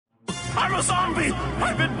I'm a zombie!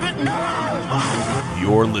 I've been bitten! No!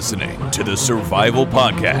 You're listening to the Survival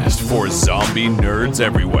Podcast for zombie nerds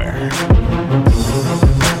everywhere.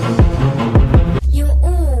 You're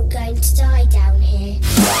all going to die down here.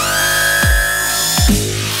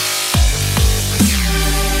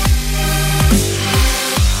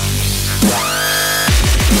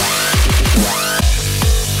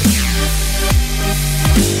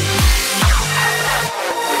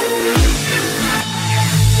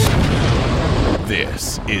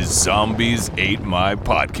 This is Zombies Ate My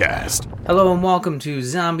Podcast. Hello and welcome to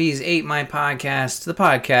Zombies Ate My Podcast, the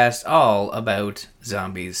podcast all about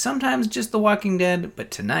zombies. Sometimes just The Walking Dead,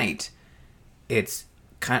 but tonight it's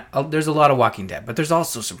there's a lot of Walking Dead, but there's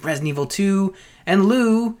also some Resident Evil 2, and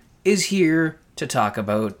Lou is here to talk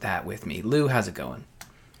about that with me. Lou, how's it going?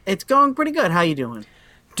 It's going pretty good. How you doing?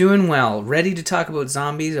 Doing well. Ready to talk about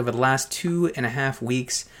zombies. Over the last 2.5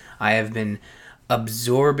 weeks, I have been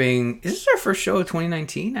absorbing... Is this our first show of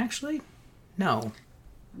 2019, actually? No.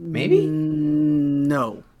 Maybe?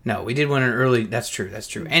 No. No, we did one in early... That's true.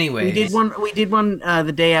 Anyway. We did one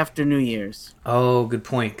the day after New Year's. Oh, good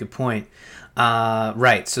point.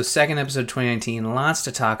 Right, so second episode of 2019, lots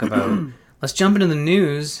to talk about. Let's jump into the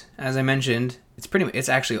news. As I mentioned, it's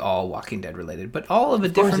actually all Walking Dead related, but all of a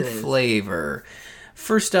different flavor.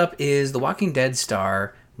 First up is The Walking Dead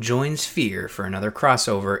star joins Fear for another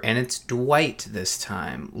crossover, and it's Dwight this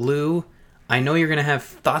time. Lou, I know you're going to have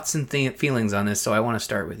thoughts and feelings on this, so I want to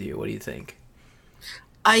start with you. What do you think?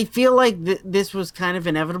 I feel like this was kind of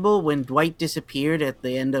inevitable when Dwight disappeared at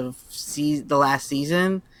the end of the last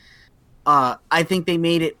season. I think they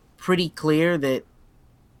made it pretty clear that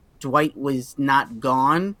Dwight was not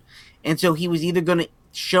gone, and so he was either going to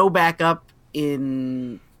show back up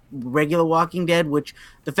in regular Walking Dead, which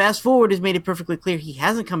the fast forward has made it perfectly clear he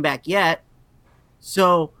hasn't come back yet.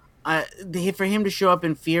 So for him to show up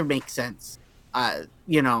in Fear makes sense. Yeah,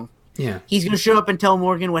 he's going to show up and tell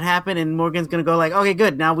Morgan what happened, and Morgan's going to go like, okay,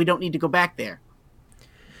 good, now we don't need to go back there.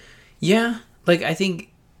 Yeah, like I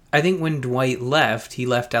think when Dwight left, he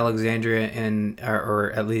left Alexandria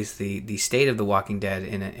or at least the state of The Walking Dead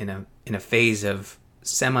in a phase of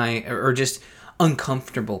or just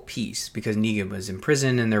uncomfortable peace, because Negan was in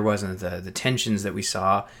prison and there wasn't the tensions that we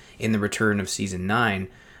saw in the return of season 9.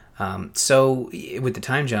 So with the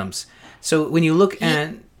time jumps. So when you look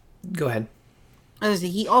at... Go ahead.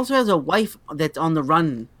 He also has a wife that's on the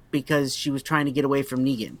run because she was trying to get away from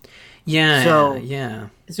Negan. Yeah.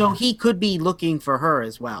 So he could be looking for her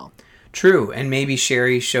as well. True, and maybe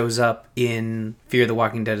Sherry shows up in Fear the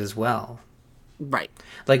Walking Dead as well. Right.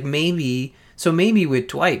 Like maybe with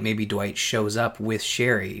Dwight, maybe Dwight shows up with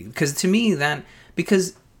Sherry. Because to me,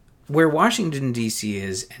 because where Washington, D.C.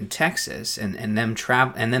 is, and Texas, and them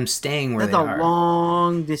them staying where they are... That's a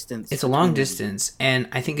long distance. It's a long distance, and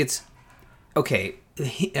I think it's... Okay,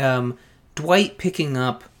 Dwight picking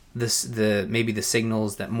up maybe the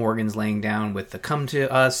signals that Morgan's laying down with the come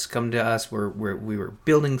to us, we were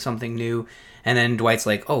building something new, and then Dwight's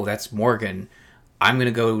like, oh, that's Morgan, I'm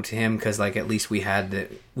gonna go to him because like at least we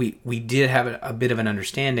did have a bit of an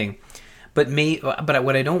understanding, but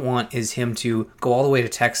what I don't want is him to go all the way to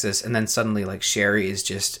Texas and then suddenly like Sherry is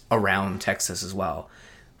just around Texas as well.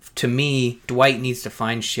 To me, Dwight needs to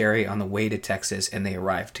find Sherry on the way to Texas and they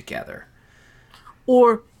arrive together.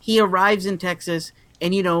 Or he arrives in Texas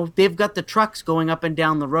and, they've got the trucks going up and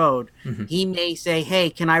down the road. Mm-hmm. He may say,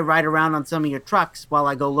 hey, can I ride around on some of your trucks while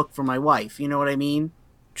I go look for my wife? You know what I mean?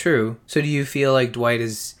 True. So do you feel like Dwight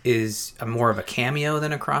is more of a cameo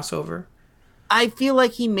than a crossover? I feel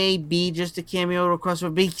like he may be just a cameo or a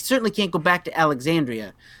crossover, but he certainly can't go back to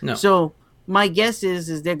Alexandria. No. So my guess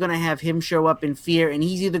is they're going to have him show up in Fear, and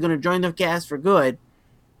he's either going to join the cast for good,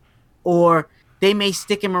 or they may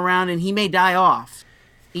stick him around and he may die off.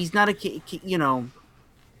 He's not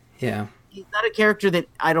Yeah. He's not a character that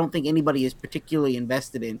I don't think anybody is particularly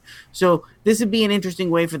invested in. So this would be an interesting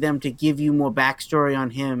way for them to give you more backstory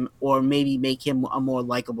on him, or maybe make him a more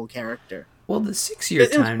likable character. Well, the 6-year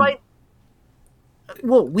time...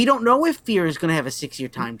 we don't know if Fear is going to have a 6-year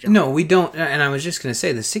time jump. No, we don't. And I was just going to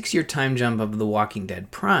say, the 6-year time jump of The Walking Dead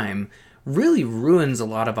Prime really ruins a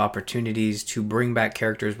lot of opportunities to bring back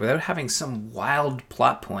characters without having some wild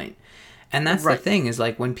plot point. And that's right. The thing, is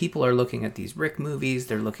like when people are looking at these Rick movies,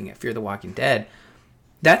 they're looking at Fear the Walking Dead,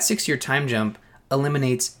 that 6-year time jump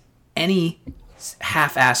eliminates any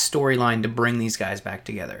half-assed storyline to bring these guys back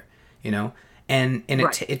together, And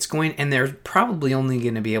right. It's going, and they're probably only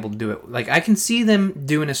going to be able to do it. Like, I can see them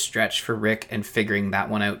doing a stretch for Rick and figuring that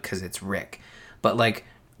one out because it's Rick. But, like,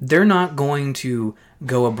 they're not going to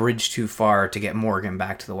go a bridge too far to get Morgan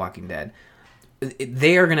back to The Walking Dead.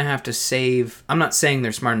 they are going to have to save. I'm not saying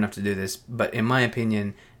they're smart enough to do this, but in my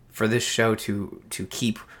opinion, for this show to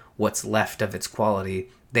keep what's left of its quality,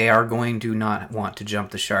 they are going to not want to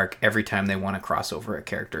jump the shark every time they want to cross over a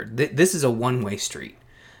character. This is a one-way street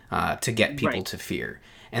to get people to Fear.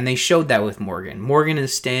 And they showed that with Morgan. Morgan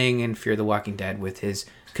is staying in Fear the Walking Dead with his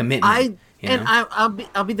commitment.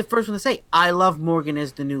 I'll be the first one to say, I love Morgan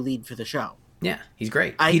as the new lead for the show. Yeah, he's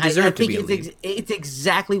great. He deserved to be a lead. It's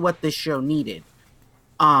exactly what this show needed.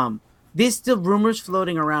 There's still rumors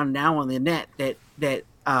floating around now on the net that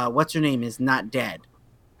what's her name is not dead.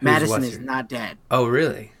 Madison is not dead. Oh,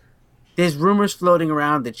 really? There's rumors floating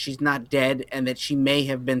around that she's not dead and that she may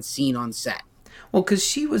have been seen on set. Well,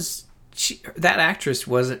 because that actress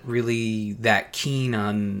wasn't really that keen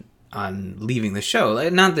on leaving the show.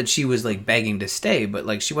 Like, not that she was like begging to stay, but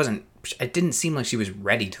like she wasn't. It didn't seem like she was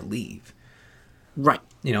ready to leave. Right.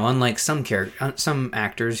 You know, unlike some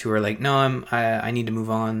actors who are like, no, I need to move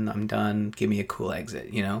on. I'm done. Give me a cool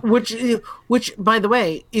exit. You know. Which, by the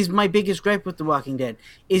way, is my biggest gripe with The Walking Dead.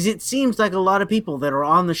 Is it seems like a lot of people that are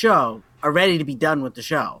on the show are ready to be done with the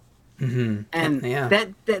show. Mm-hmm. And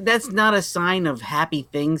that's not a sign of happy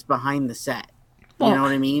things behind the set. You know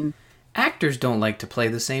what I mean? Actors don't like to play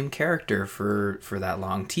the same character for that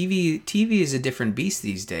long. TV is a different beast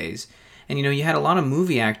these days. And you know, you had a lot of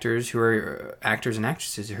movie actors who are actors and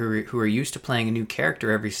actresses who are used to playing a new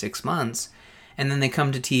character every 6 months, and then they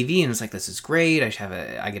come to TV and it's like, this is great.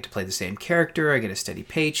 I get to play the same character. I get a steady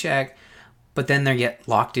paycheck. But then they get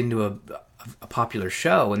locked into a popular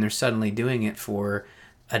show and they're suddenly doing it for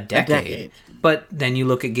a decade. But then you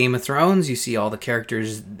look at Game of Thrones, you see all the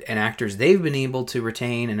characters and actors they've been able to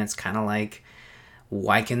retain, and it's kind of like,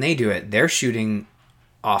 why can they do it? They're shooting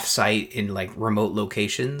off-site in like remote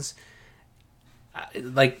locations.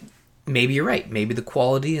 Like, maybe you're right. Maybe the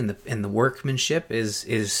quality and the workmanship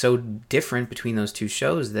is so different between those two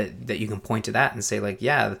shows that you can point to that and say like,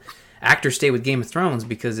 yeah, actors stay with Game of Thrones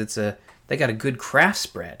because they got a good craft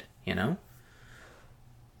spread, you know?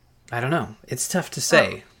 I don't know. It's tough to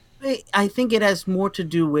say. I think it has more to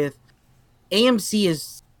do with AMC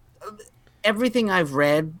is everything I've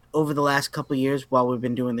read over the last couple of years while we've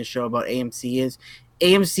been doing this show about AMC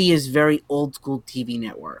is very old school TV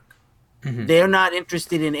network. Mm-hmm. They're not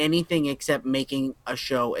interested in anything except making a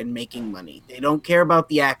show and making money. They don't care about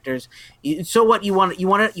the actors. So what, you want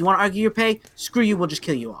to argue your pay? Screw you, we'll just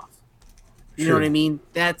kill you off. You know what I mean?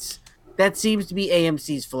 That seems to be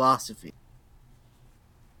AMC's philosophy.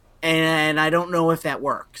 And I don't know if that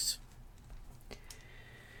works.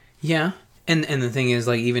 Yeah. And the thing is,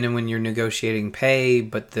 like, even when you're negotiating pay,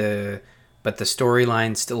 but the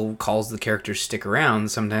storyline still calls the characters to stick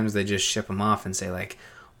around, sometimes they just ship them off and say like,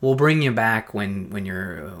 we'll bring you back when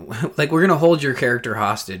you're like, we're gonna hold your character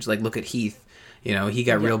hostage. Like, look at Heath. You know, he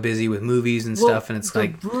got real busy with movies and stuff, and it's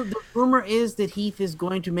like the rumor is that Heath is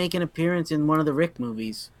going to make an appearance in one of the Rick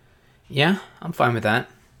movies. Yeah, I'm fine with that.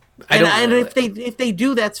 And if they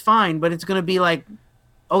do, that's fine. But it's gonna be like,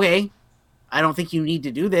 okay, I don't think you need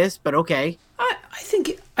to do this, but okay.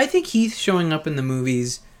 I think Heath showing up in the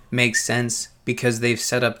movies makes sense because they've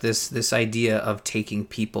set up this idea of taking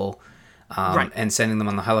people. And sending them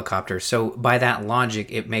on the helicopter. So by that logic,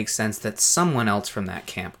 it makes sense that someone else from that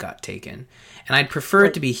camp got taken. And I'd prefer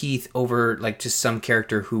it to be Heath over like just some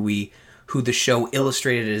character who the show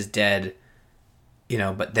illustrated as dead, you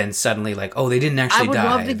know, but then suddenly like, oh, they didn't actually die.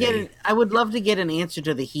 I would love to get an answer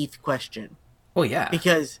to the Heath question. Oh yeah.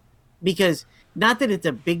 Because not that it's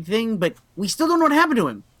a big thing, but we still don't know what happened to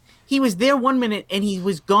him. He was there 1 minute and he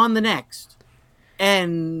was gone the next.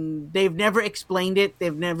 And they've never explained it.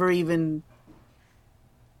 They've never even...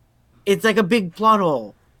 It's like a big plot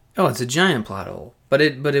hole. Oh, it's a giant plot hole. But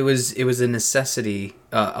it was a necessity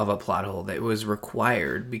of a plot hole that was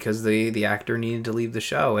required because the actor needed to leave the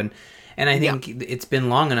show. And I think it's been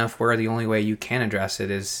long enough where the only way you can address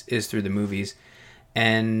it is through the movies.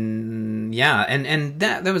 And yeah, and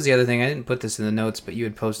that was the other thing. I didn't put this in the notes, but you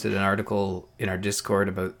had posted an article in our Discord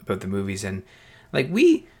about the movies. And like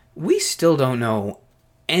we still don't know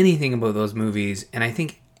anything about those movies, and I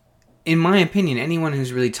think, in my opinion, anyone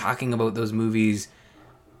who's really talking about those movies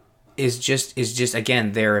is just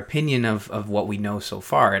again their opinion of what we know so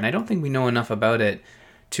far, and I don't think we know enough about it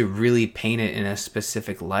to really paint it in a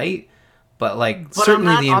specific light. But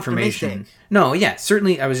certainly the information. Optimistic. No, yeah,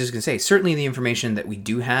 certainly. I was just gonna say, certainly the information that we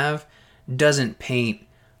do have doesn't paint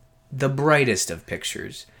the brightest of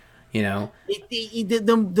pictures. You know,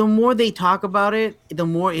 the more they talk about it, the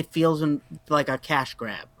more it feels like a cash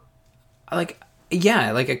grab. Like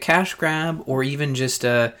a cash grab, or even just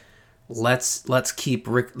a let's keep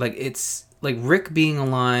Rick. Like, it's like Rick being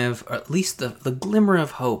alive, or at least the glimmer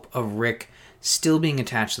of hope of Rick still being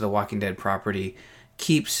attached to the Walking Dead property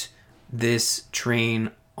keeps this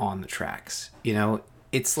train on the tracks. You know,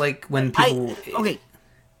 it's like when people...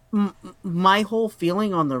 My whole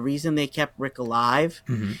feeling on the reason they kept Rick alive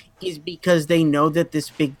Mm-hmm. is because they know that this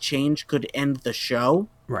big change could end the show.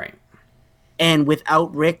 Right. And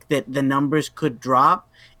without Rick, that the numbers could drop.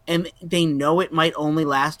 And they know it might only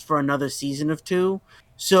last for another season of 2.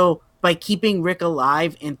 So by keeping Rick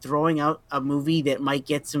alive and throwing out a movie that might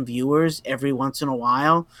get some viewers every once in a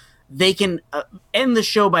while, they can end the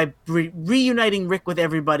show by reuniting Rick with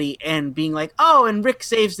everybody and being like, oh, and Rick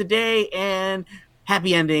saves the day and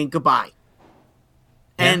happy ending, goodbye.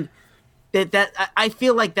 Yeah. And I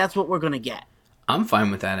feel like that's what we're going to get. I'm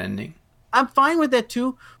fine with that ending. I'm fine with that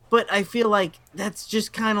too, but I feel like that's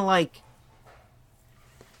just kind of like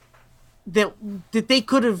that they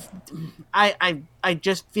could have. I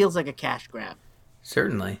just feels like a cash grab.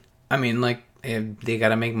 Certainly. I mean, like, they got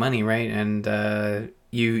to make money, right? And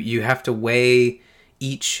you have to weigh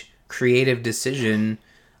each creative decision,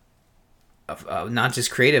 not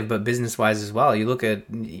just creative, but business-wise as well. You look at,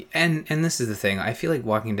 and this is the thing, I feel like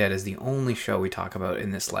Walking Dead is the only show we talk about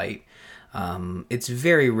in this light. It's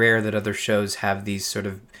very rare that other shows have these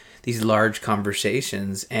large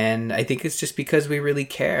conversations, and I think it's just because we really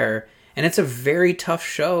care. And it's a very tough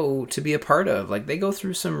show to be a part of. Like, they go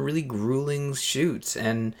through some really grueling shoots,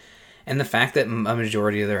 and the fact that a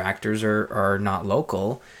majority of their actors are not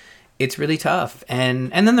local, it's really tough.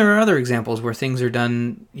 And then there are other examples where things are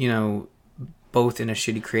done, you know, both in a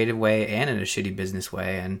shitty creative way and in a shitty business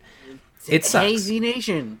way, and it sucks. Hey, Z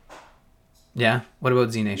Nation. Yeah, what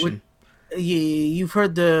about Z Nation? You've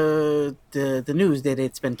heard the news that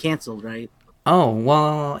it's been canceled, right? Oh,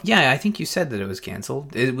 well, yeah, I think you said that it was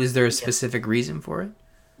canceled. Was there a specific reason for it?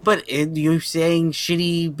 But you're saying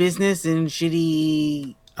shitty business and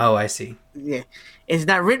shitty... Oh, I see. Yeah. It's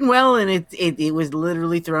not written well, and it was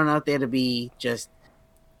literally thrown out there to be just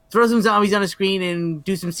throw some zombies on a screen and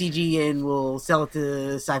do some CG and we'll sell it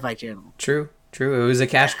to Sci-Fi Channel. True. It was a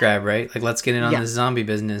cash grab, right? Like, let's get in on the zombie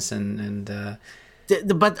business and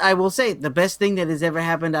But I will say, the best thing that has ever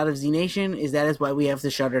happened out of Z Nation is that is why we have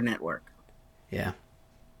the Shudder Network. Yeah,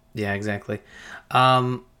 exactly.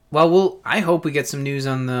 Well, I hope we get some news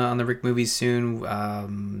on the Rick movies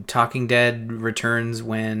soon. Talking Dead returns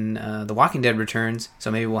when The Walking Dead returns, so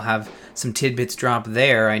maybe we'll have some tidbits drop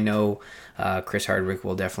there. I know Chris Hardwick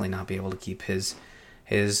will definitely not be able to keep his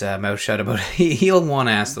mouth shut about it. He'll want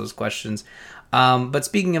to ask those questions. But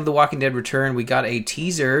speaking of The Walking Dead return, we got a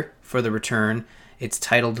teaser for the return. It's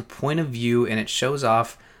titled Point of View, and it shows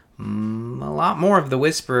off a lot more of the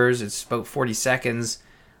Whisperers. It's about 40 seconds.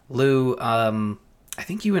 Lou, I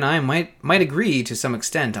think you and I might agree to some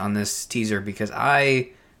extent on this teaser because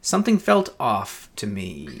something felt off to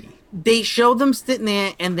me. They show them sitting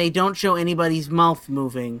there and they don't show anybody's mouth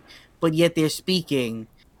moving, but yet they're speaking.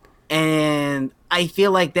 And I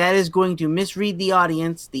feel like that is going to misread the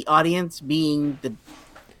audience. The audience being the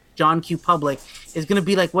John Q. public is going to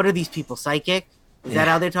be like, what are these people, psychic? Is that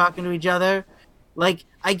how they're talking to each other? Like,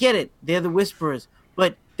 I get it. They're the Whisperers,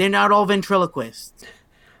 but they're not all ventriloquists.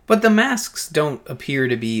 But the masks don't appear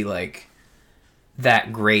to be like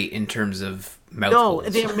that great in terms of mouth holes. No,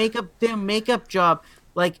 their makeup job,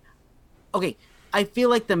 like, okay, I feel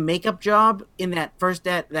like the makeup job in that first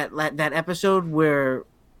that episode where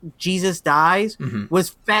Jesus dies was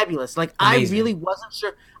fabulous. Like, amazing. I really wasn't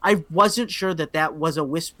sure. I wasn't sure that was a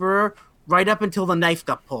Whisperer right up until the knife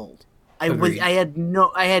got pulled. Agreed. I had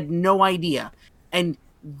no idea. And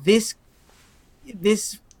this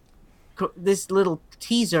little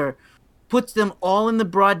teaser puts them all in the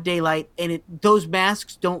broad daylight, and those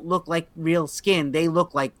masks don't look like real skin. They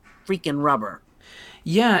look like freaking rubber.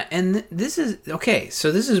 Yeah, and this is okay.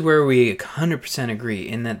 So this is where we 100% agree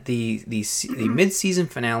in that the mid-season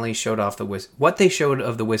finale showed off what they showed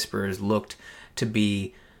of the Whisperers looked to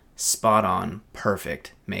be spot on,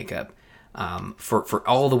 perfect makeup for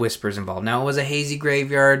all the Whisperers involved. Now, it was a hazy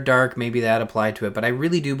graveyard, dark. Maybe that applied to it, but I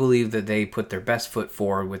really do believe that they put their best foot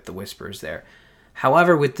forward with the Whisperers there.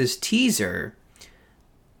 However, with this teaser,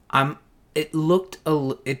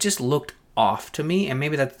 it just looked off to me, and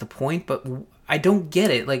maybe that's the point, but I don't get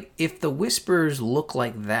it. Like, if the Whisperers look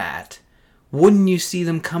like that, wouldn't you see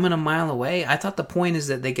them coming a mile away? I thought the point is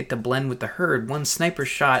that they get to blend with the herd. One sniper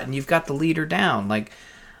shot, and you've got the leader down. Like,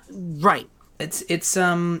 right. It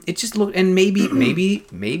just looked, and maybe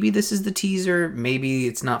this is the teaser. Maybe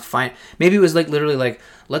it's not fine. Maybe it was like literally like,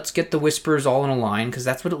 let's get the Whisperers all in a line because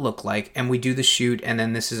that's what it looked like, and we do the shoot, and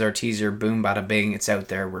then this is our teaser. Boom, bada bing, it's out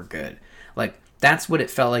there. We're good. Like, that's what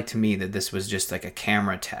it felt like to me. That this was just like a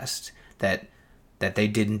camera test that they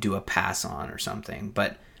didn't do a pass on or something.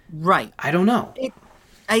 But Right. I don't know.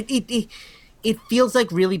 It feels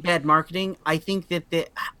like really bad marketing. I think that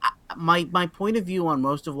my point of view on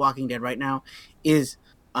most of Walking Dead right now is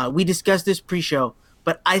we discussed this pre-show,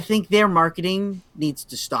 but I think their marketing needs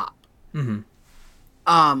to stop. Mm-hmm.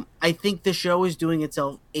 I think the show is doing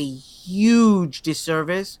itself a huge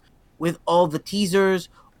disservice with all the teasers,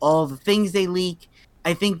 all the things they leak.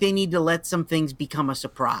 I think they need to let some things become a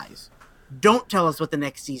surprise. Don't tell us what the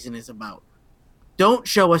next season is about. Don't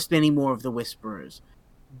show us any more of the Whisperers.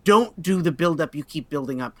 Don't do the build-up you keep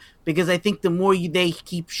building up. Because I think the more they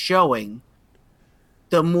keep showing,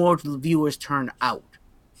 the more viewers turn out.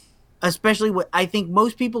 Especially I think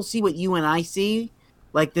most people see what you and I see,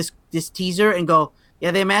 like this teaser, and go, yeah,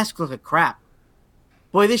 their masks look like crap.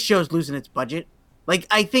 Boy, this show's losing its budget. Like,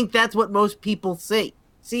 I think that's what most people see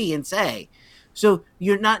and say. So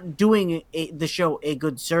you're not doing the show a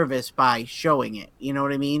good service by showing it. You know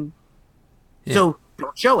what I mean? Yeah. So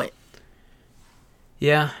don't show it.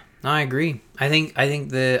 Yeah, no, I agree.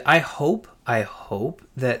 I hope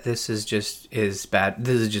that this is bad.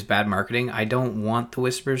 This is just bad marketing. I don't want the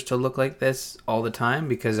Whispers to look like this all the time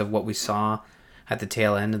because of what we saw at the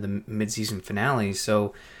tail end of the mid-season finale.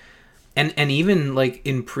 So, and even like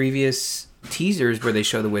in previous teasers where they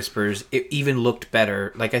show the Whispers, it even looked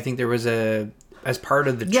better. Like I think there was as part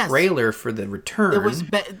of the trailer for the return. It was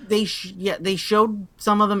they showed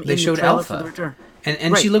some of them. They showed Alpha, for the return.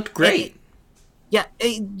 and right. She looked great.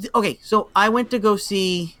 Okay, so I went to go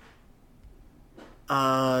see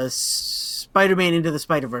Spider-Man Into the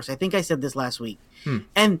Spider-Verse. I think I said this last week.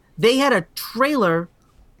 And they had a trailer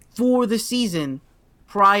for the season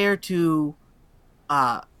prior to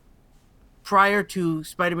Spider-Man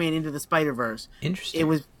Into the Spider-Verse. Interesting. It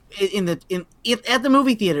was at the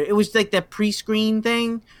movie theater. It was like that pre-screen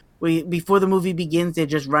thing where before the movie begins, they're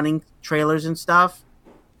just running trailers and stuff.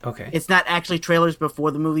 Okay. It's not actually trailers before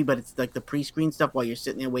the movie, but it's like the pre-screen stuff while you're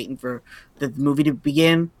sitting there waiting for the movie to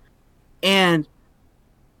begin. And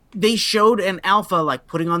they showed an Alpha like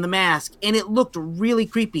putting on the mask, and it looked really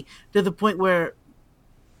creepy to the point where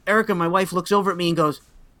Erica, my wife, looks over at me and goes,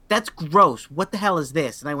 "That's gross. What the hell is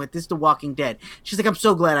this?" And I went, "This is The Walking Dead." She's like, "I'm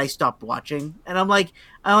so glad I stopped watching." And I'm like,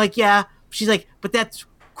 "Yeah." She's like, "But that's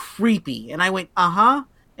creepy." And I went, "Uh-huh."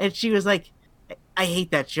 And she was like, "I hate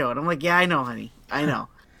that show." And I'm like, "Yeah, I know, honey. I know."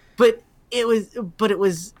 But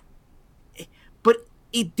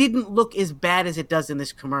it didn't look as bad as it does in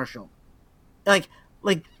this commercial. Like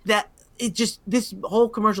that, this whole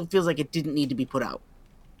commercial feels like it didn't need to be put out.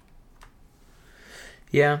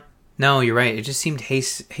 Yeah. No, you're right. It just seemed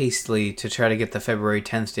hastily to try to get the February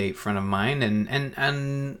 10th date front of mind,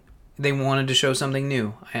 and they wanted to show something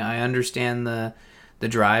new. I understand the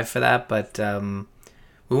drive for that, but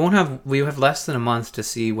we have less than a month to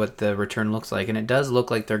see what the return looks like, and it does look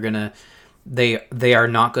like they are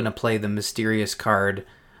not gonna play the mysterious card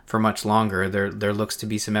for much longer. There looks to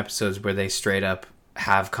be some episodes where they straight up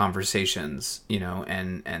have conversations,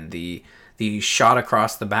 and the shot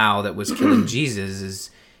across the bow that was killing Jesus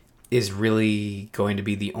is really going to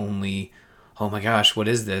be the only, oh my gosh, what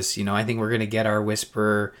is this? I think we're going to get our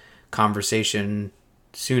Whisper conversation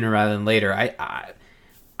sooner rather than later.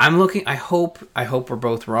 I'm looking, I hope we're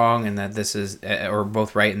both wrong and that this is, or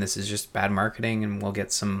both right, and this is just bad marketing and we'll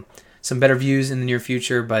get some better views in the near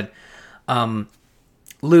future. But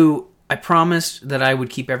Lou, I promised that I would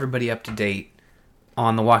keep everybody up to date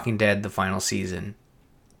on The Walking Dead, the final season.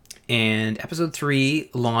 And episode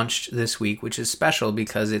 3 launched this week, which is special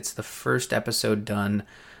because it's the first episode done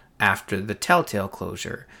after the Telltale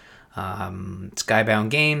closure. Skybound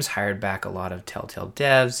Games hired back a lot of Telltale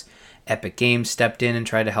devs. Epic Games stepped in and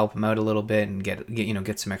tried to help them out a little bit and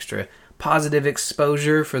get some extra positive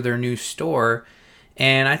exposure for their new store.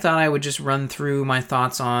 And I thought I would just run through my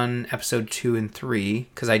thoughts on episode 2 and 3,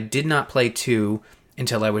 because I did not play 2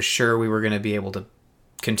 until I was sure we were going to be able to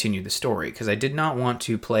continue the story, because I did not want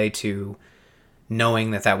to play 2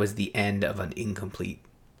 knowing that was the end of an incomplete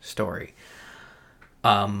story.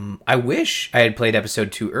 I wish I had played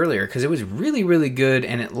episode 2 earlier, because it was really, really good,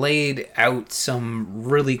 and it laid out some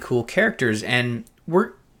really cool characters. And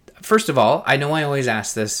first of all, I know I always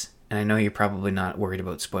ask this, and I know you're probably not worried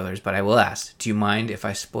about spoilers, but I will ask, do you mind if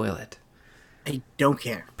I spoil it? I don't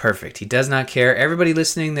care. Perfect. He does not care. Everybody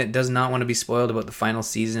listening that does not want to be spoiled about the final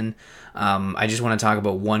season, I just want to talk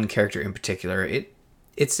about one character in particular.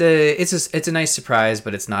 It's a nice surprise,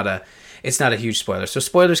 but it's not a huge spoiler. So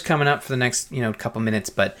spoilers coming up for the next couple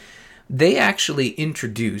minutes, but they actually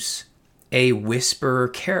introduce a Whisperer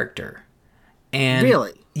character. And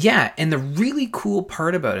really? Yeah, and the really cool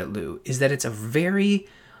part about it, Lou, is that it's a very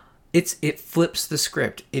it flips the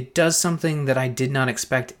script. It does something that I did not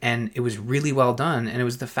expect, and it was really well done. And it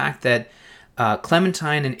was the fact that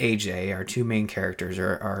Clementine and AJ, our two main characters,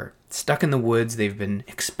 are stuck in the woods. They've been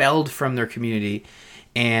expelled from their community,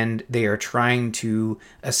 and they are trying to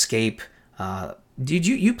escape. Did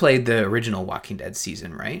you played the original Walking Dead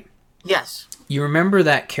season, right? Yes. You remember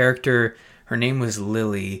that character? Her name was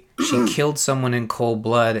Lily. She killed someone in cold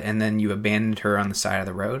blood, and then you abandoned her on the side of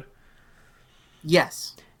the road.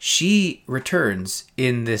 Yes. She returns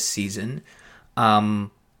in this season,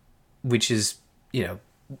 which is,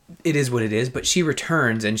 it is what it is, but she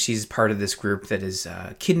returns and she's part of this group that is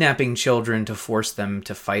kidnapping children to force them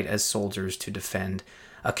to fight as soldiers to defend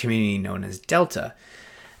a community known as Delta.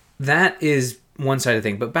 That is one side of the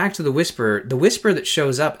thing, but back to the Whisperer. The Whisperer that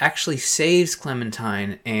shows up actually saves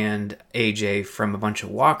Clementine and AJ from a bunch of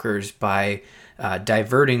walkers by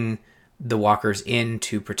diverting the walkers in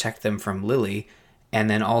to protect them from Lily, and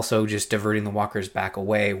then also just diverting the walkers back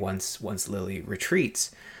away once Lily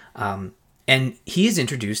retreats. And he is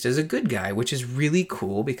introduced as a good guy, which is really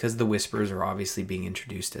cool because the Whisperers are obviously being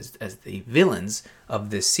introduced as the villains of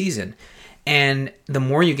this season. And the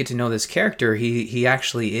more you get to know this character, he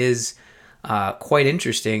actually is quite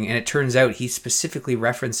interesting. And it turns out he specifically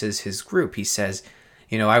references his group. He says,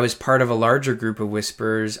 I was part of a larger group of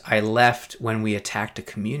Whisperers. I left when we attacked a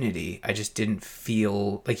community. I just didn't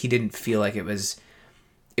feel like it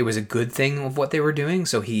was a good thing of what they were doing,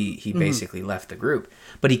 so he basically left the group.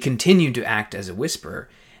 But he continued to act as a Whisperer.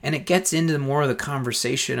 And it gets into more of the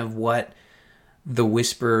conversation of what the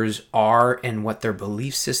Whisperers are and what their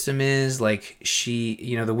belief system is. Like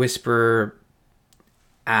the Whisperer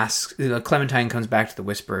asks, Clementine comes back to the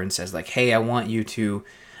Whisperer and says, like, hey, I want you to,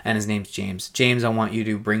 and his name's James. James, I want you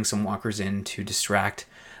to bring some walkers in to distract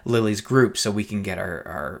Lily's group so we can get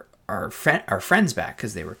our friends back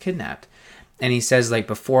because they were kidnapped. And he says, like,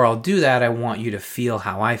 before I'll do that, I want you to feel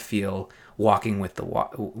how I feel walking with the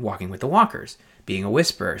walkers, being a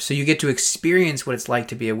Whisperer. So you get to experience what it's like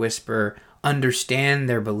to be a Whisperer, understand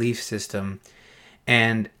their belief system,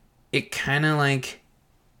 and it kind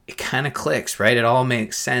of clicks, right? It all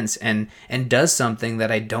makes sense and does something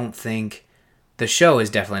that I don't think the show is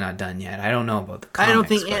definitely not done yet. I don't know about the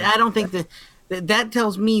comics. I don't think that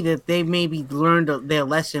tells me that they maybe learned their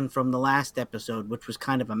lesson from the last episode, which was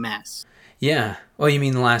kind of a mess. Yeah. Oh, you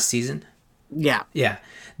mean the last season? Yeah. Yeah.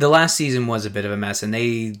 The last season was a bit of a mess, and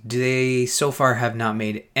they so far have not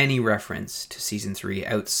made any reference to season 3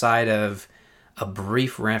 outside of a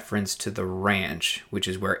brief reference to the ranch, which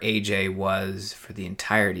is where AJ was for the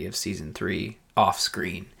entirety of season 3 off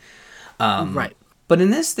screen. Right. But in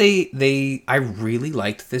this, I really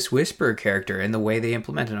liked this Whisperer character and the way they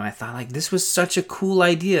implemented him. I thought, like, this was such a cool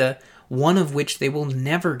idea, one of which they will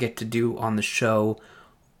never get to do on the show.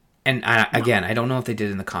 And again, I don't know if they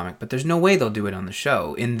did in the comic, but there's no way they'll do it on the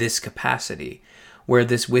show in this capacity, where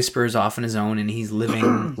this Whisperer is off on his own and he's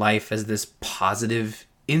living life as this positive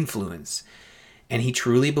influence. And he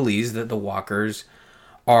truly believes that the walkers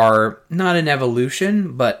are not an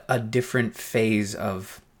evolution, but a different phase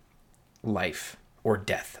of life or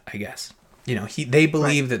death, I guess. They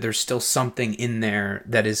believe that there's still something in there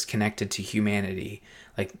that is connected to humanity.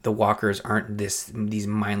 Like, the walkers aren't these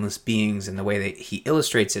mindless beings, and the way that he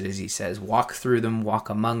illustrates it is he says, walk through them, walk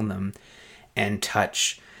among them, and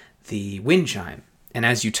touch the wind chime. And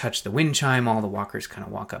as you touch the wind chime, all the walkers kind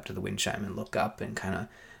of walk up to the wind chime and look up and kind of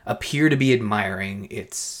appear to be admiring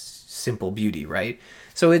its simple beauty, right?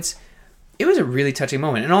 So it was a really touching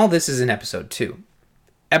moment. And all this is in episode 2.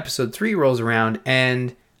 Episode 3 rolls around,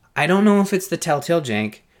 and I don't know if it's the Telltale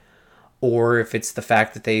jank or if it's the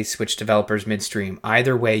fact that they switched developers midstream.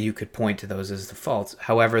 Either way, you could point to those as the faults.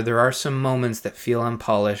 However, there are some moments that feel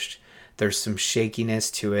unpolished. There's some shakiness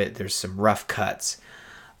to it. There's some rough cuts.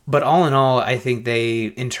 But all in all, I think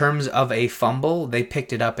in terms of a fumble, they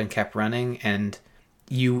picked it up and kept running. And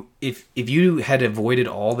if you had avoided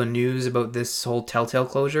all the news about this whole Telltale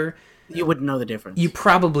closure, you wouldn't know the difference. You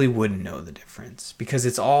probably wouldn't know the difference because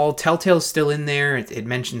it's all Telltale's still in there. It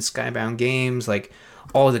mentions Skybound Games, like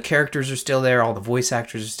all the characters are still there, all the voice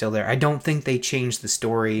actors are still there. I don't think they changed the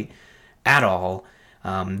story at all.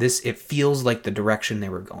 It feels like the direction they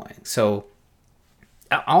were going. So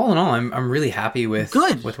all in all, I'm really happy with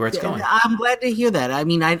where it's going. I'm glad to hear that. I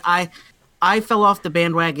mean, I fell off the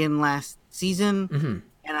bandwagon last season,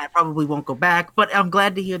 and I probably won't go back. But I'm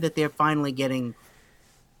glad to hear that they're finally getting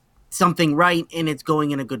something right and it's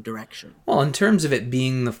going in a good direction. Well, in terms of it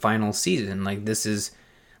being the final season, like, this is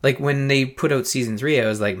like when they put out season 3, I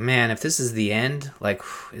was like, man, if this is the end, like,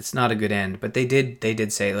 it's not a good end. But they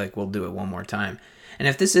did say, like, we'll do it one more time. And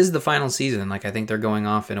if this is the final season, like, I think they're going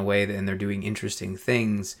off in a way and they're doing interesting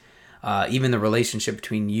things. even the relationship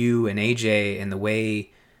between you and AJ and the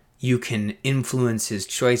way you can influence his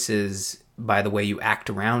choices by the way you act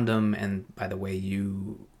around him and by the way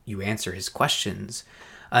you answer his questions.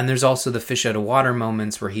 And there's also the fish out of water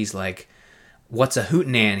moments where he's like, what's a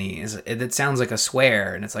hootenanny? It sounds like a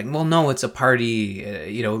swear. And it's like, well, no, it's a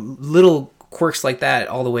party. Little quirks like that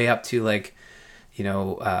all the way up to like,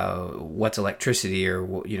 what's electricity or,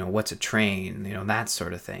 what's a train, that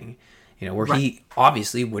sort of thing, where right. He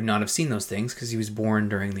obviously would not have seen those things because he was born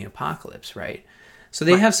during the apocalypse, right? So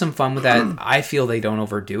they right. have some fun with that. I feel they don't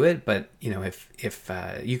overdo it, but, if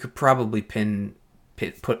you could probably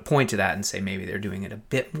point to that and say maybe they're doing it a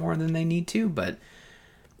bit more than they need to, but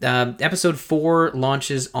episode 4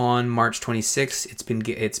 launches on March 26th.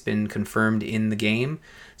 It's been confirmed in the game,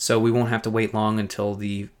 so we won't have to wait long until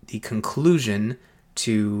the conclusion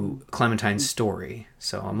to Clementine's story.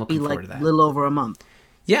 So I'm looking forward to that. A little over a month.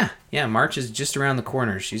 Yeah, March is just around the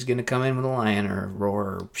corner. She's going to come in with a lion or a roar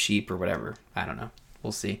or sheep or whatever. I don't know.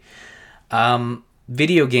 We'll see.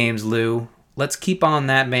 Video games, Lou. Let's keep on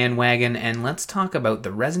that bandwagon and let's talk about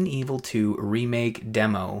the Resident Evil 2 remake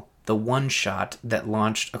demo, the one-shot that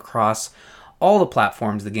launched across all the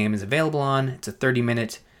platforms the game is available on. It's a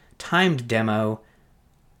 30-minute timed demo.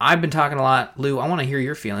 I've been talking a lot. Lou, I want to hear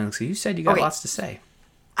your feelings. You said you got lots to say.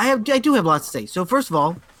 I do have lots to say. So first of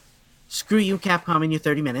all, screw you, Capcom, in your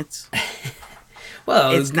 30 minutes.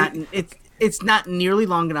 Well, it's not nearly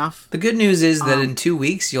long enough. The good news is that in 2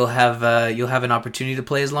 weeks you'll have an opportunity to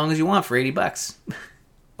play as long as you want for $80.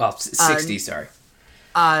 Well, 60. Sorry.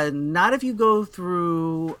 Not if you go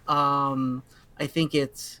through. I think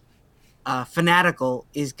it's Fanatical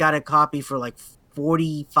is got a copy for like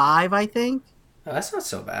 45. I think. Oh, that's not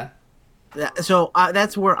so bad. So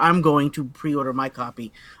that's where I'm going to pre-order my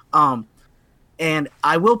copy. And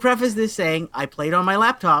I will preface this saying I played on my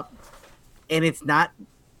laptop, and it's not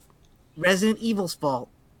Resident Evil's fault,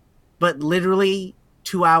 but literally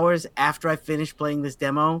 2 hours after I finished playing this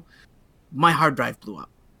demo, my hard drive blew up.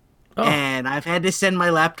 Oh. And I've had to send my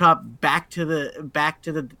laptop back to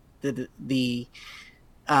the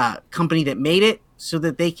company that made it so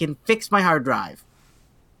that they can fix my hard drive.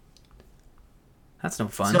 That's no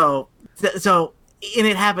fun. So and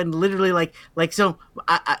it happened literally so.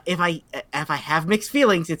 If I have mixed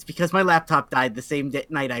feelings, it's because my laptop died the same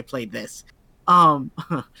night I played this.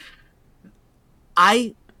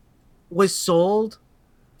 I was sold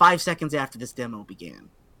 5 seconds after this demo began.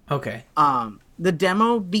 Okay. The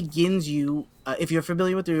demo begins you, if you're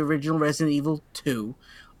familiar with the original Resident Evil 2,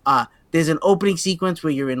 there's an opening sequence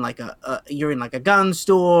where you're in like a gun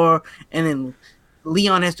store, and then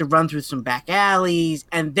Leon has to run through some back alleys,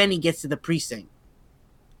 and then he gets to the precinct.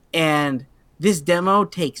 And this demo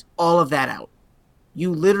takes all of that out.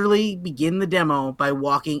 You literally begin the demo by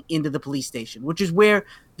walking into the police station, which is where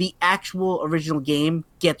the actual original game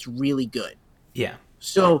gets really good. Yeah.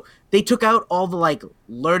 So they took out all the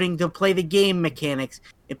learning to play the game mechanics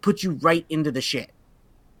and put you right into the shit.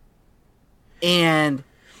 And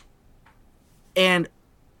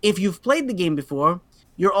if you've played the game before,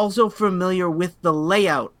 you're also familiar with the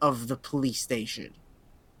layout of the police station.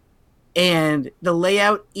 And the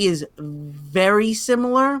layout is very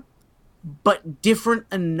similar, but different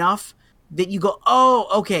enough that you go, oh,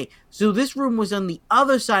 okay, so this room was on the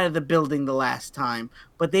other side of the building the last time,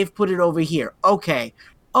 but they've put it over here. Okay.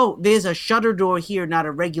 Oh, there's a shutter door here, not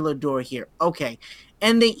a regular door here. Okay.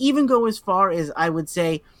 And they even go as far as, I would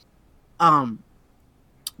say,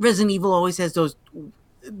 Resident Evil always has those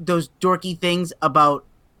dorky things about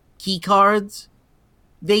key cards.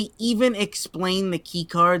 They even explain the key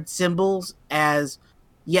card symbols as,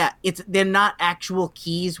 they're not actual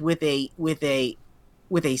keys with a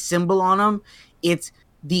symbol on them.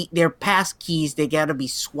 They're pass keys. They got to be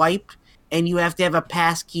swiped, and you have to have a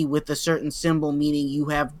pass key with a certain symbol, meaning you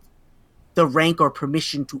have the rank or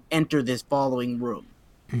permission to enter this following room.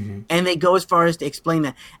 Mm-hmm. And they go as far as to explain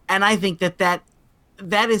that. And I think that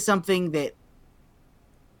is something that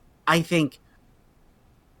I think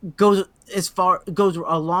goes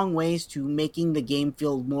a long ways to making the game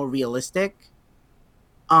feel more realistic.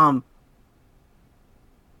 And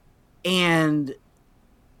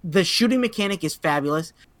the shooting mechanic is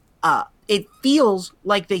fabulous. It feels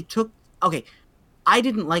like they took... Okay, I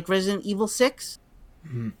didn't like Resident Evil 6,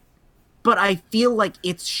 but I feel like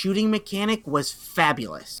its shooting mechanic was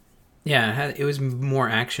fabulous. Yeah, it was more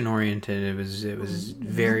action-oriented. It was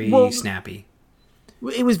very snappy.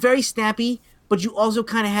 It was very snappy, but you also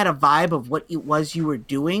kind of had a vibe of what it was you were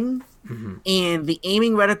doing. Mm-hmm. And the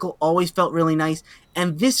aiming reticle always felt really nice.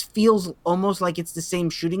 And this feels almost like it's the same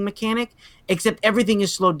shooting mechanic, except everything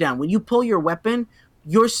is slowed down. When you pull your weapon,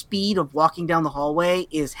 your speed of walking down the hallway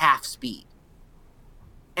is half speed.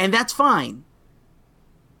 And that's fine.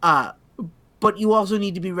 But you also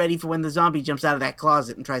need to be ready for when the zombie jumps out of that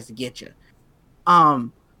closet and tries to get you.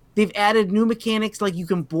 They've added new mechanics like you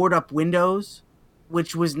can board up windows,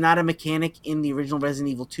 which was not a mechanic in the original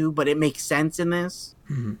Resident Evil 2, but it makes sense in this.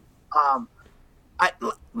 Mm-hmm.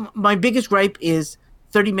 My biggest gripe is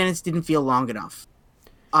 30 minutes didn't feel long enough.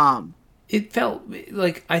 It felt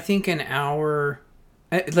like, I think an hour...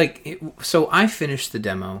 So I finished the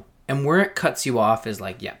demo, and where it cuts you off is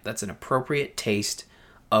like, yeah, that's an appropriate taste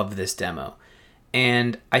of this demo.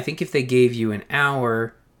 And I think if they gave you an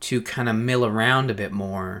hour to kind of mill around a bit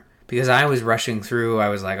more, because I was rushing through, I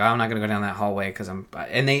was like, oh, I'm not going to go down that hallway because and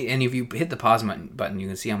if you hit the pause button, you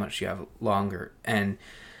can see how much you have longer and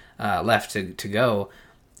left to go.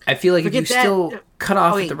 I feel like if you still cut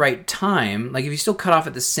off at the right time, like if you still cut off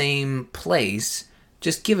at the same place,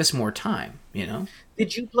 just give us more time, you know?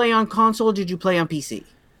 Did you play on console or did you play on PC?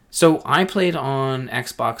 So I played on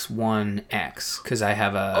Xbox One X because I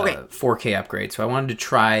have a 4K upgrade. So I wanted to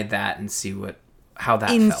try that and see how that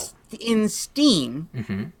felt. In Steam,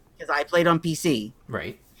 because I played on PC,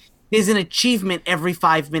 right? There's an achievement every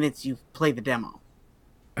 5 minutes you play the demo.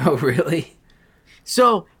 Oh, really?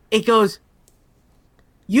 So it goes,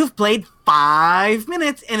 you've played 5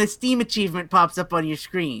 minutes, and a Steam achievement pops up on your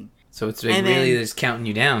screen. So it's really just counting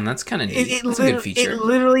you down. That's kind of neat. That's a good feature.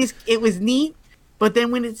 It was neat. But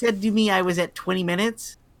then when it said to me I was at 20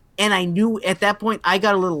 minutes, and I knew at that point I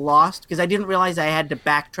got a little lost because I didn't realize I had to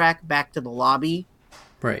backtrack back to the lobby.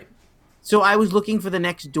 Right. So I was looking for the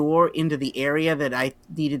next door into the area that I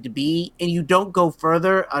needed to be, and you don't go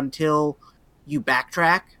further until you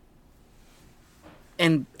backtrack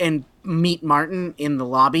and meet Martin in the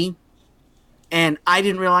lobby. And I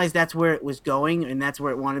didn't realize that's where it was going, and that's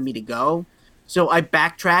where it wanted me to go. So I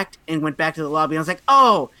backtracked and went back to the lobby, and I was like,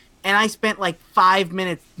 oh... And I spent like 5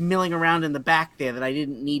 minutes milling around in the back there that I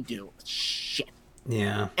didn't need to. Shit.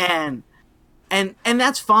 Yeah. And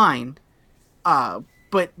that's fine.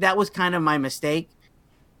 But that was kind of my mistake.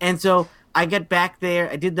 And so I got back there.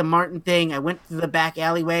 I did the Martin thing. I went to the back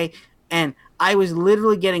alleyway. And I was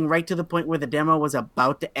literally getting right to the point where the demo was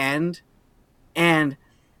about to end. And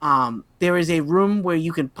there is a room where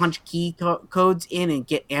you can punch key codes in and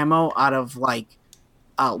get ammo out of like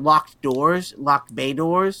locked bay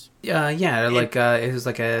doors. It was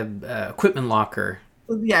like a equipment locker.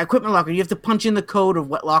 Yeah, equipment locker. You have to punch in the code of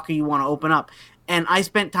what locker you want to open up. And I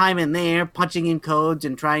spent time in there punching in codes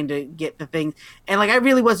and trying to get the things. And like I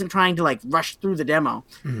really wasn't trying to like rush through the demo.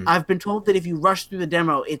 Mm-hmm. I've been told that if you rush through the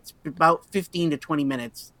demo, it's about 15 to 20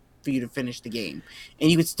 minutes for you to finish the game.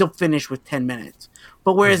 And you could still finish with 10 minutes.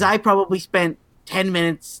 But whereas I probably spent 10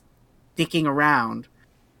 minutes dicking around,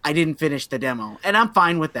 I didn't finish the demo, and I'm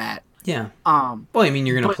fine with that. Yeah. Well, I mean,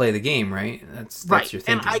 you're going to play the game, right? That's right. Your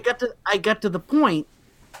thinking. And I got to the point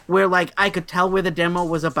where like I could tell where the demo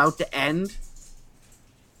was about to end,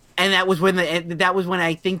 and that was when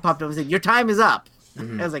I think popped up and said, "Your time is up."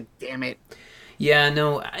 Mm-hmm. I was like, "Damn it." Yeah.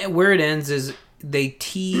 No. Where it ends is they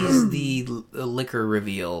tease the liquor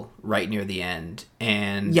reveal right near the end,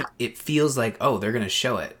 and it feels like they're going to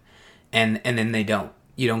show it, and then they don't.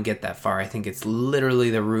 You don't get that far. I think it's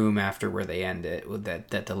literally the room after where they end it with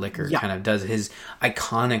that the liquor kind of does his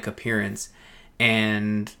iconic appearance.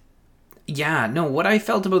 And what I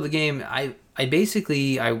felt about the game,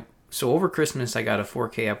 so over Christmas I got a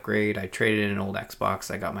 4K upgrade. I traded in an old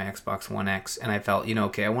Xbox. I got my Xbox One X, and I felt,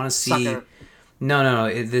 I want to see. Sucker. No,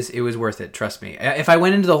 it was worth it. Trust me. If I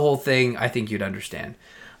went into the whole thing, I think you'd understand.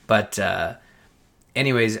 But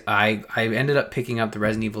anyways, I ended up picking up the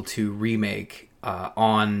Resident Evil 2 remake.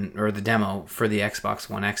 The demo for the Xbox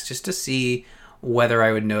One X just to see whether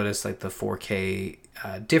I would notice like the 4K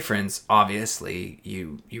difference. Obviously,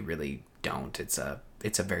 you really don't. It's a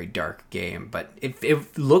very dark game, but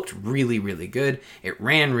it looked really, really good. It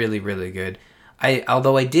ran really, really good.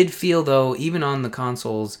 Although I did feel though, even on the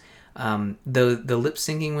consoles, the lip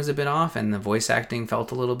syncing was a bit off and the voice acting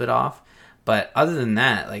felt a little bit off. But other than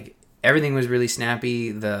that, like everything was really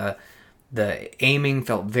snappy. The aiming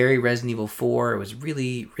felt very Resident Evil 4. It was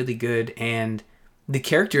really, really good. And the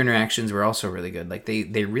character interactions were also really good. Like,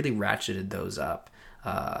 they really ratcheted those up.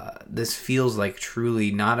 This feels like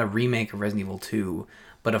truly not a remake of Resident Evil 2,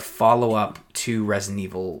 but a follow-up to Resident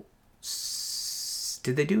Evil...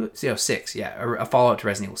 Did they do it? 6, yeah. A follow-up to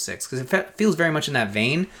Resident Evil 6. Because it feels very much in that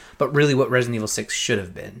vein, but really what Resident Evil 6 should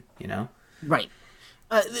have been, you know? Right.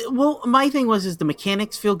 Well, my thing is the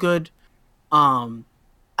mechanics feel good.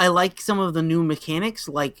 I like some of the new mechanics,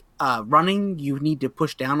 like running. You need to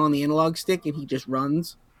push down on the analog stick, and he just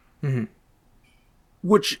runs. Mm-hmm.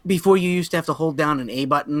 which before you used to have to hold down an A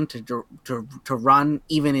button to run,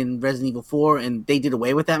 even in Resident Evil 4, and they did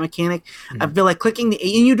away with that mechanic. I feel like clicking the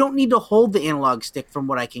A, and you don't need to hold the analog stick from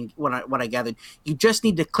what I gathered. You just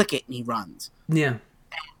need to click it and he runs. Yeah.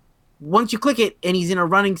 Once you click it and he's in a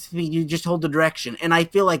running speed, you just hold the direction, and I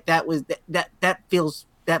feel like that feels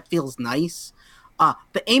nice.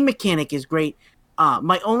 The aim mechanic is great.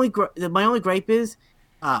 My only gripe is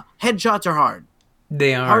headshots are hard.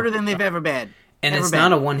 They are harder than they've ever been. And it's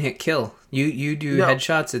not a one-hit kill. You do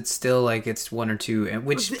headshots, it's still like it's one or two,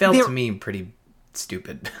 which felt to me pretty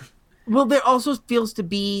stupid. Well, there also feels to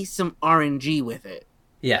be some RNG with it.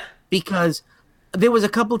 Yeah. Because there was a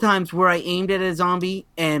couple times where I aimed at a zombie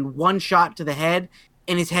and one shot to the head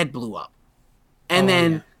and his head blew up. And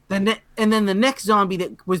then the next zombie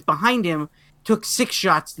that was behind him took 6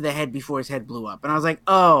 shots to the head before his head blew up. And I was like,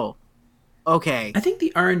 oh, okay. I think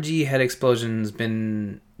the RNG head explosion's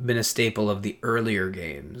been a staple of the earlier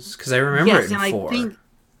games, because I remember it in 4.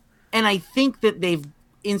 I think that they've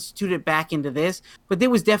instituted back into this, but there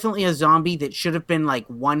was definitely a zombie that should have been like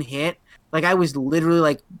one hit. Like I was literally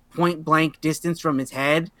like point blank distance from his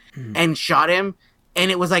head and shot him,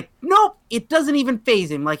 and it was like, nope, it doesn't even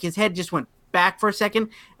phase him. Like his head just went back for a second,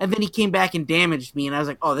 and then he came back and damaged me, and I was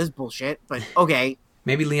like, oh, this is bullshit, but okay.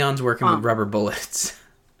 Maybe Leon's working with rubber bullets.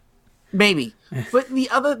 Maybe. But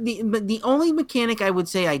the only mechanic I would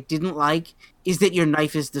say I didn't like is that your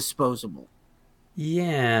knife is disposable.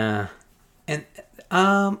 Yeah. And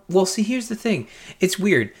well, see, here's the thing. It's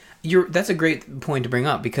weird. That's a great point to bring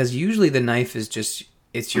up, because usually the knife is just,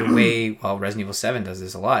 it's your way, well, Resident Evil 7 does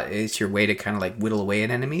this a lot. It's your way to kind of like whittle away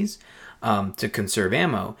at enemies to conserve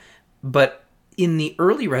ammo. But in the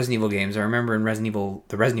early Resident Evil games, I remember in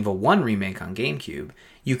the Resident Evil 1 remake on GameCube,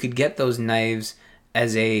 you could get those knives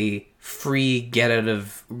as a free get out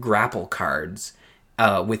of grapple cards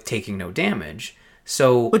with taking no damage.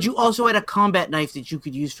 But you also had a combat knife that you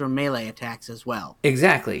could use for melee attacks as well.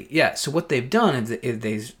 Exactly, yeah. So what they've done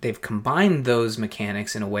is they've combined those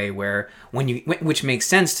mechanics in a way where which makes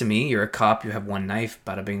sense to me. You're a cop, you have one knife,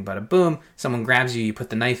 bada bing, bada boom. Someone grabs you, you put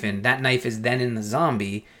the knife in. That knife is then in the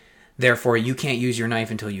zombie. Therefore, you can't use your knife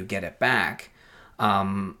until you get it back.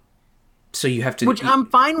 So you have to. Which I'm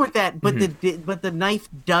fine with that, but the knife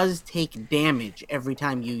does take damage every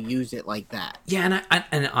time you use it like that. Yeah,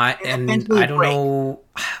 and I don't know.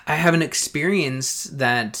 I haven't experienced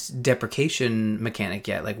that deprecation mechanic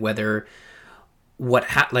yet. Like whether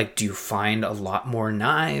like do you find a lot more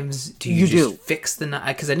knives? Do you just fix the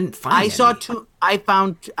knife? Because I didn't find. I saw 2. I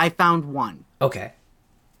found 1. Okay.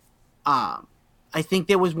 I think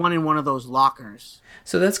there was one in one of those lockers.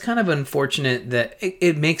 So that's kind of unfortunate. That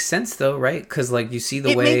it makes sense though, right? Because like you see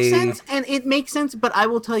the way it makes sense, and it makes sense. But I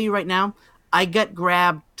will tell you right now, I got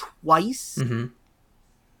grabbed twice,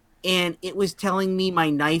 and it was telling me my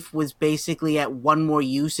knife was basically at one more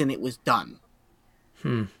use, and it was done.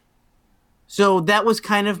 So that was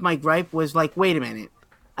kind of my gripe. Was like, wait a minute.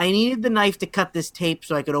 I needed the knife to cut this tape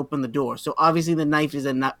so I could open the door. So obviously the knife is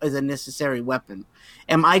a necessary weapon.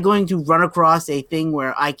 Am I going to run across a thing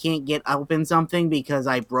where I can't get open something because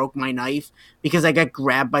I broke my knife because I got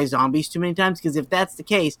grabbed by zombies too many times? Because if that's the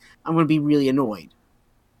case, I'm going to be really annoyed.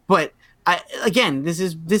 But this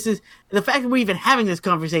is the fact that we're even having this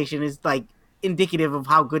conversation is like indicative of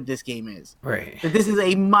how good this game is. Right. That this is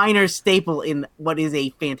a minor staple in what is a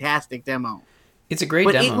fantastic demo. It's a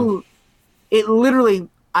great demo. It literally.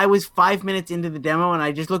 I was 5 minutes into the demo, and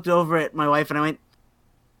I just looked over at my wife, and I went,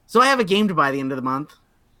 so I have a game to buy the end of the month.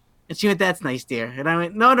 And she went, that's nice, dear. And I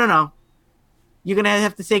went, no. You're going to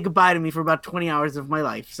have to say goodbye to me for about 20 hours of my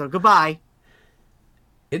life. So goodbye.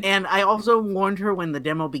 And I also warned her when the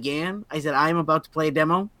demo began. I said, I'm about to play a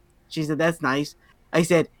demo. She said, that's nice. I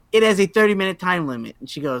said, it has a 30-minute time limit. And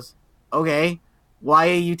she goes, okay, why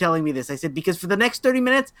are you telling me this? I said, because for the next 30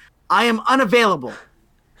 minutes, I am unavailable.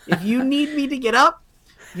 If you need me to get up,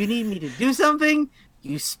 you need me to do something,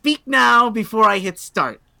 you speak now before I hit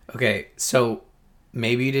start. Okay, so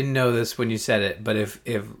maybe you didn't know this when you said it, but if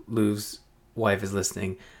Lou's wife is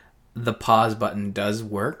listening, the pause button does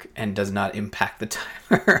work and does not impact the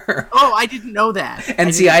timer. Oh, I didn't know that.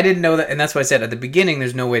 I didn't know that, and that's why I said at the beginning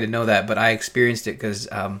there's no way to know that, but I experienced it because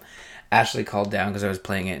Ashley called down because I was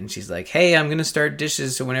playing it, and she's like, hey, I'm going to start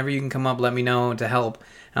dishes, so whenever you can come up, let me know to help.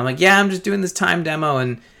 And I'm like, yeah, I'm just doing this time demo,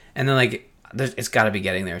 and then like... it's got to be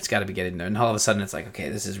getting there. It's got to be getting there. And all of a sudden, it's like, okay,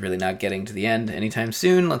 this is really not getting to the end anytime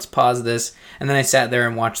soon. Let's pause this. And then I sat there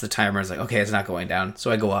and watched the timer. I was like, okay, it's not going down.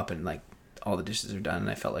 So I go up and like all the dishes are done. And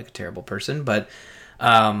I felt like a terrible person. But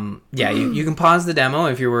yeah, you can pause the demo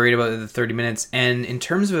if you're worried about the 30 minutes. And in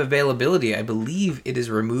terms of availability, I believe it is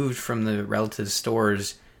removed from the relative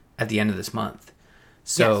stores at the end of this month.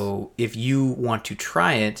 So if you want to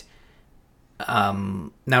try it,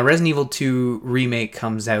 now Resident Evil 2 Remake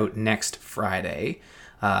comes out next Friday.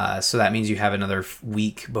 So that means you have another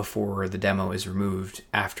week before the demo is removed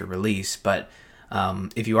after release. But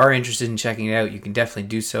if you are interested in checking it out, you can definitely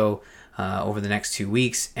do so over the next 2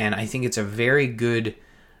 weeks. And I think it's a very good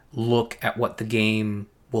look at what the game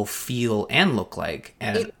will feel and look like.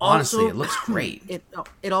 And honestly, it looks great.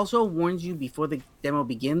 It also warns you before the demo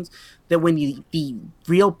begins that when the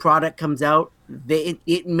real product comes out,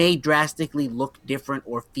 it may drastically look different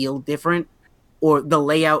or feel different, or the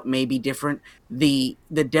layout may be different. The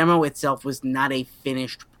demo itself was not a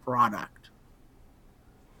finished product.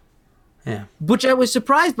 Yeah. Which I was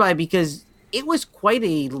surprised by because it was quite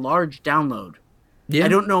a large download. Yeah. I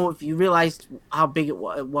don't know if you realized how big it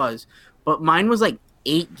was, but mine was like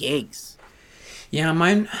 8 gigs. Yeah,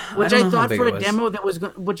 mine. Which I I thought for a was. demo that was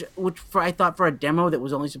I thought for a demo that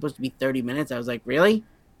was only supposed to be 30 minutes. I was like, really,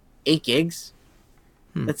 8 gigs?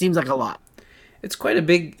 That seems like a lot. It's quite a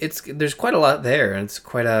big. There's quite a lot there, and it's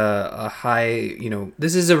quite a high.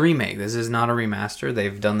 This is a remake. This is not a remaster.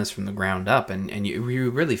 They've done this from the ground up, and you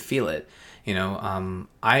really feel it.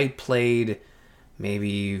 I played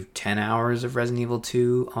maybe 10 hours of Resident Evil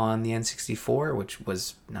 2 on the N64, which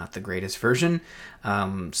was not the greatest version.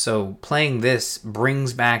 So playing this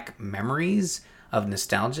brings back memories of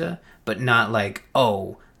nostalgia, but not like,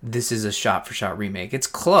 oh, this is a shot-for-shot remake. It's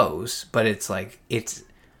close, but it's like,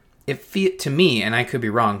 to me, and I could be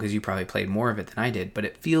wrong because you probably played more of it than I did, but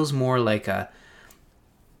it feels more like a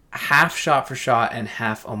half shot-for-shot and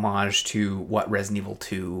half homage to what Resident Evil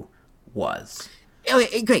 2 was.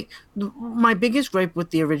 Okay, my biggest gripe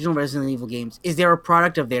with the original Resident Evil games is they're a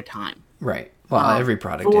product of their time. Right. Well, every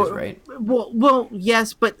product is, right? Well,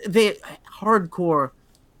 yes, but the hardcore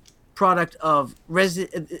product of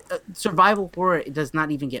survival horror does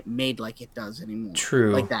not even get made like it does anymore.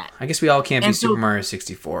 True. Like that. I guess we all can't be Super Mario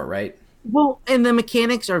 64, right? Well, and the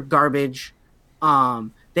mechanics are garbage.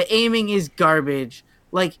 The aiming is garbage.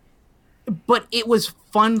 But it was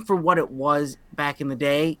fun for what it was back in the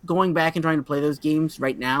day. Going back and trying to play those games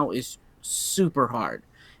right now is super hard.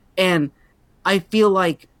 And I feel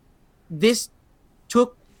like this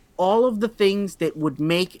took all of the things that would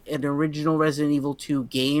make an original Resident Evil 2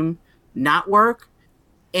 game not work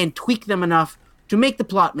and tweaked them enough to make the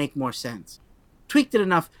plot make more sense. Tweaked it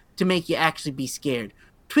enough to make you actually be scared.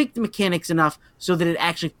 Tweaked the mechanics enough so that it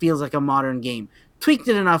actually feels like a modern game. Tweaked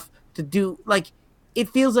it enough to do, it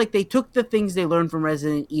feels like they took the things they learned from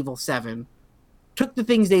Resident Evil 7, took the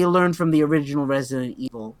things they learned from the original Resident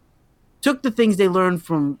Evil, took the things they learned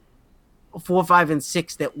from 4, 5, and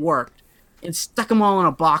 6 that worked, and stuck them all in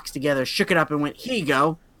a box together, shook it up, and went, here you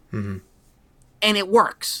go. Mm-hmm. And it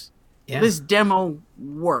works. Yeah. This demo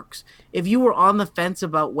works. If you were on the fence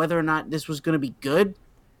about whether or not this was going to be good,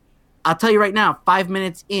 I'll tell you right now, 5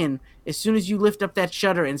 minutes in, as soon as you lift up that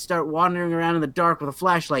shutter and start wandering around in the dark with a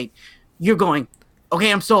flashlight, you're going,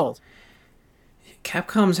 okay, I'm sold.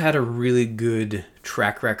 Capcom's had a really good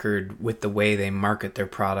track record with the way they market their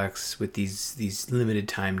products with these limited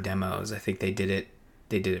time demos. I think they did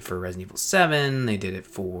it for Resident Evil 7, they did it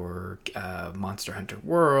for Monster Hunter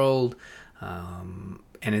World, and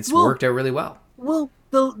it's worked out really well. Well,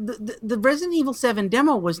 the Resident Evil 7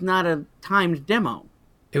 demo was not a timed demo.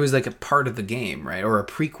 It was like a part of the game, right? Or a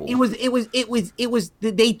prequel. It was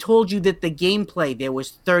they told you that the gameplay, there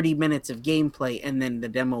was 30 minutes of gameplay and then the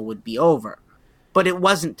demo would be over. But it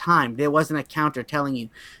wasn't timed. There wasn't a counter telling you.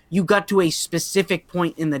 You got to a specific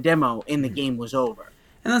point in the demo and the game was over.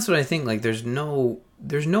 And that's what I think, there's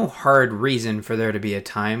no hard reason for there to be a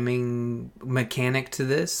timing mechanic to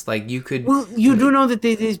this. You could... Well, you do know that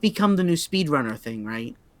this become the new speedrunner thing,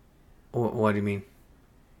 right? What do you mean?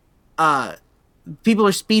 People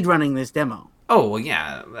are speedrunning this demo. Oh, well,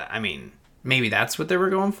 yeah. I mean, maybe that's what they were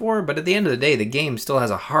going for, but at the end of the day, the game still has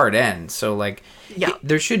a hard end. So,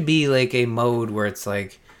 there should be, a mode where it's,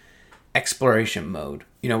 exploration mode,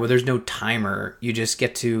 where there's no timer. You just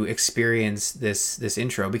get to experience this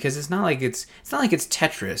intro, because it's not like it's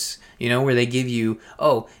Tetris, where they give you,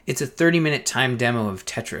 it's a 30-minute time demo of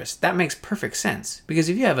Tetris. That makes perfect sense, because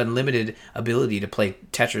if you have unlimited ability to play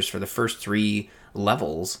Tetris for the first 3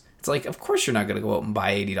 levels, it's of course you're not going to go out and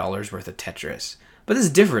buy $80 worth of Tetris. But this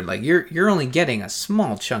is different. You're only getting a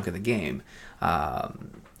small chunk of the game,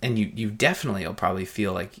 and you definitely will probably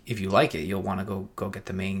feel like if you like it, you'll want to go get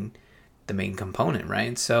the main component,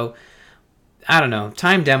 right? So I don't know.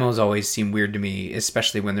 Time demos always seem weird to me,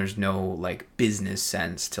 especially when there's no business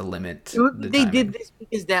sense to limit. They timing. Did this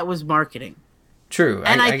because that was marketing. True,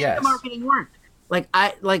 and I think guess the marketing worked.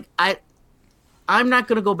 I'm not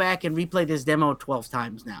going to go back and replay this demo 12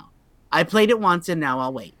 times now. I played it once and now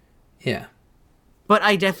I'll wait. Yeah. But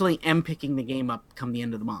I definitely am picking the game up come the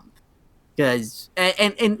end of the month. Because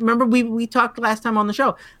and remember we talked last time on the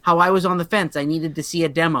show how I was on the fence. I needed to see a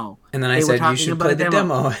demo. And then I said you should play the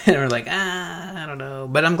demo. And we're like, I don't know.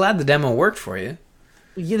 But I'm glad the demo worked for you.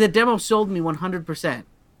 Yeah, the demo sold me 100%.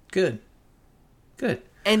 Good.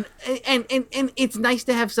 And it's nice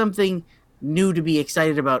to have something new to be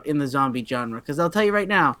excited about in the zombie genre. Because I'll tell you right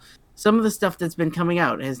now, some of the stuff that's been coming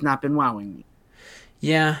out has not been wowing me.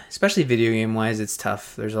 Yeah, especially video game wise, it's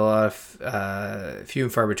tough. There's a lot of few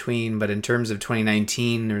and far between. But in terms of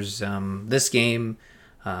 2019, there's this game,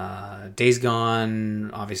 Days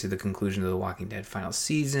Gone, obviously the conclusion of the Walking Dead final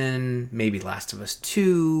season, maybe Last of Us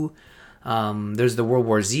 2. There's the World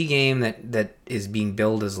War Z game that is being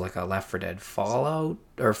billed as like a Left 4 Dead Fallout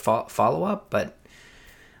or follow up. But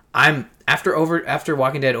I'm after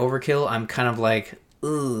Walking Dead Overkill, I'm kind of like,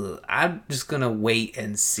 I'm just gonna wait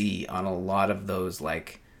and see on a lot of those,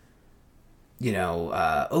 like, you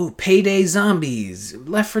know, Payday Zombies,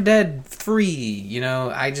 Left 4 Dead 3, you know,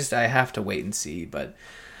 I have to wait and see. But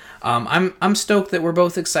I'm stoked that we're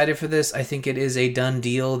both excited for this. I think it is a done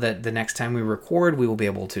deal that the next time we record, we will be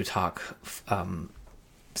able to talk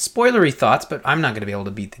spoilery thoughts, but I'm not going to be able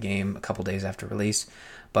to beat the game a couple days after release.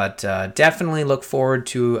 But definitely look forward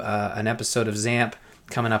to an episode of ZAMP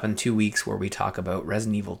coming up in 2 weeks where we talk about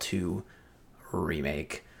Resident Evil 2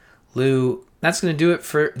 Remake. Lou, that's going to do it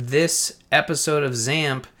for this episode of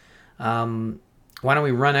ZAMP. Why don't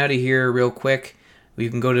we run out of here real quick? You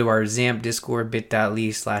can go to our ZAMP Discord,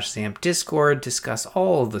 bit.ly/ZAMP Discord, discuss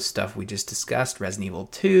all the stuff we just discussed, Resident Evil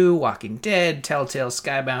 2, Walking Dead, Telltale,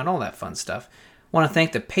 Skybound, all that fun stuff. Want to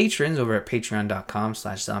thank the patrons over at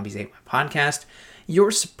patreon.com/zombies8mypodcast.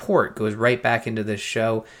 Your support goes right back into this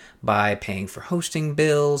show by paying for hosting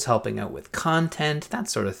bills, helping out with content, that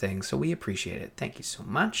sort of thing. So we appreciate it. Thank you so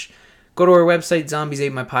much. Go to our website,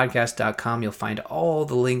 zombies8mypodcast.com. You'll find all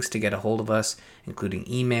the links to get a hold of us, including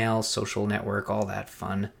email, social network, all that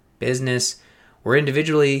fun business. We're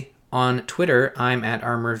individually on Twitter. I'm at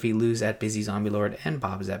rmurphy, Lou's at busyzombielord, and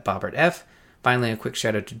Bob is at BobbertF. Finally, a quick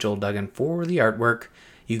shout out to Joel Duggan for the artwork.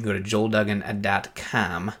 You can go to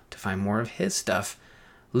joelduggan.com to find more of his stuff.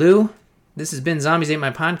 Lou, this has been Zombies Ate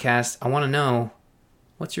My Podcast. I want to know,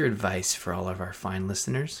 what's your advice for all of our fine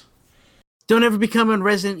listeners? Don't ever become a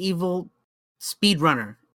Resident Evil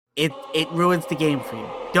speedrunner. It ruins the game for you.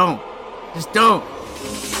 Don't. Just don't.